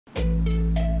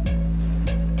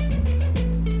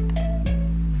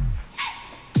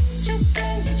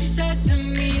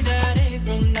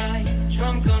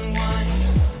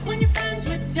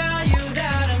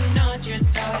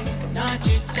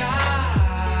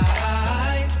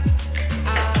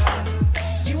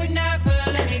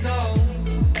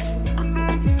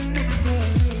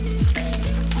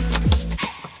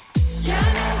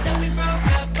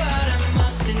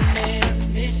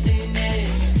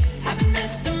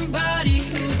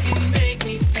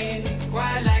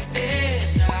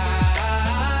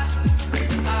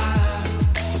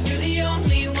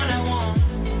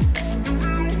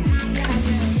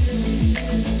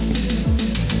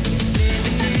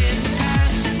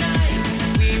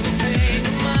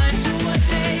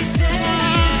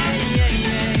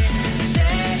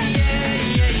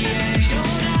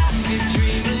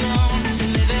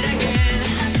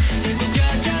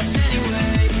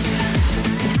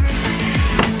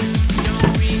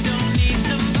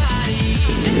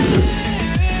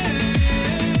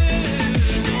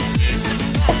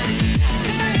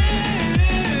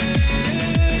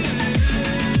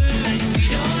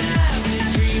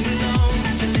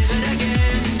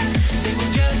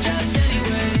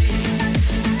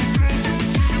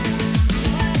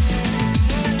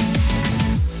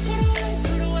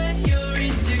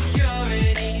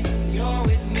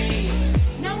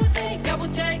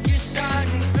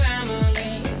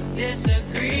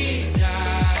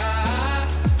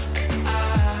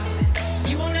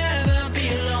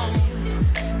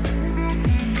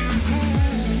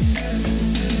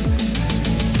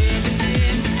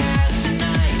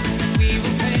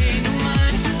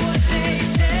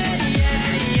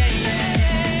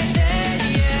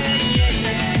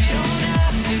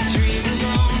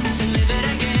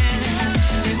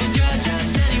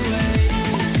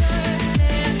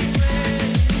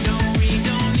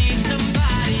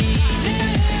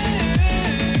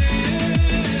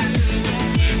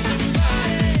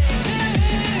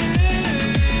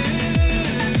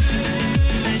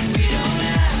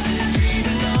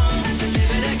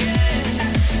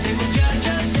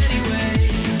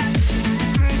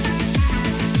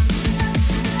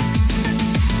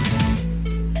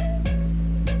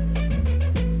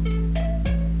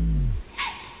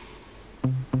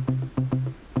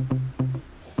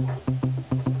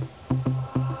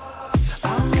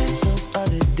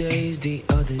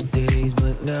other days,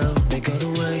 but now they got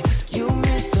away. You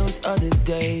miss those other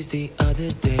days, the other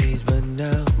days, but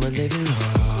now we're living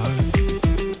hard.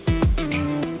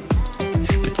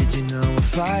 But did you know we're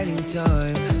fighting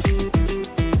time?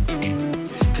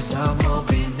 Cause I'm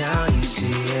hoping now you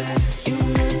see it. You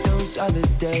meant those other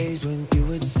days when you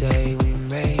would say we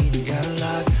made it out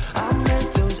alive. I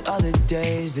meant those other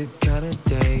days, the kind of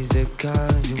days, the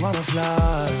kind you wanna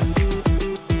fly.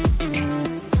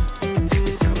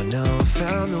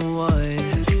 Found the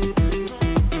one.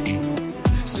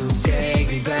 So take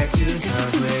me back to the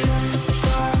times when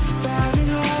far, far and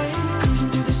high, cruising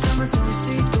through the summer till we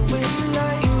see the winter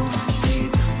light. You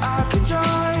sleep, I can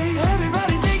try.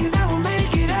 Everybody thinking that we'll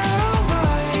make it out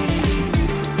alright.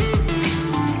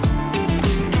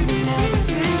 And we never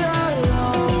feel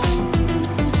alone.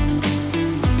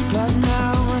 But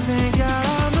now I think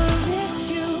I'ma miss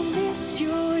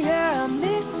you, yeah, I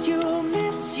miss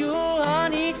you,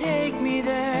 honey, take me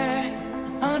there,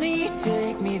 honey,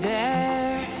 take me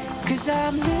there. Cause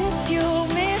I miss you,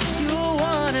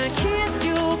 wanna kiss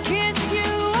you,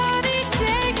 honey,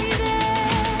 take me there,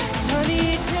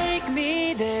 honey, take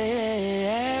me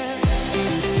there.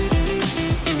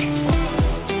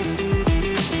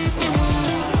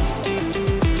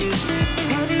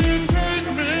 Honey, take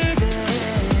me there.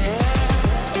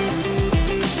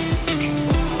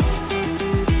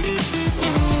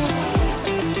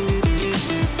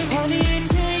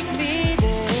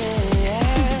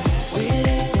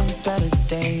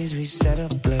 We set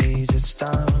ablaze, a star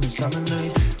on a summer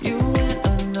night. You went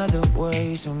another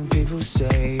way. Some people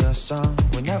say your song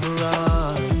will never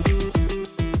run.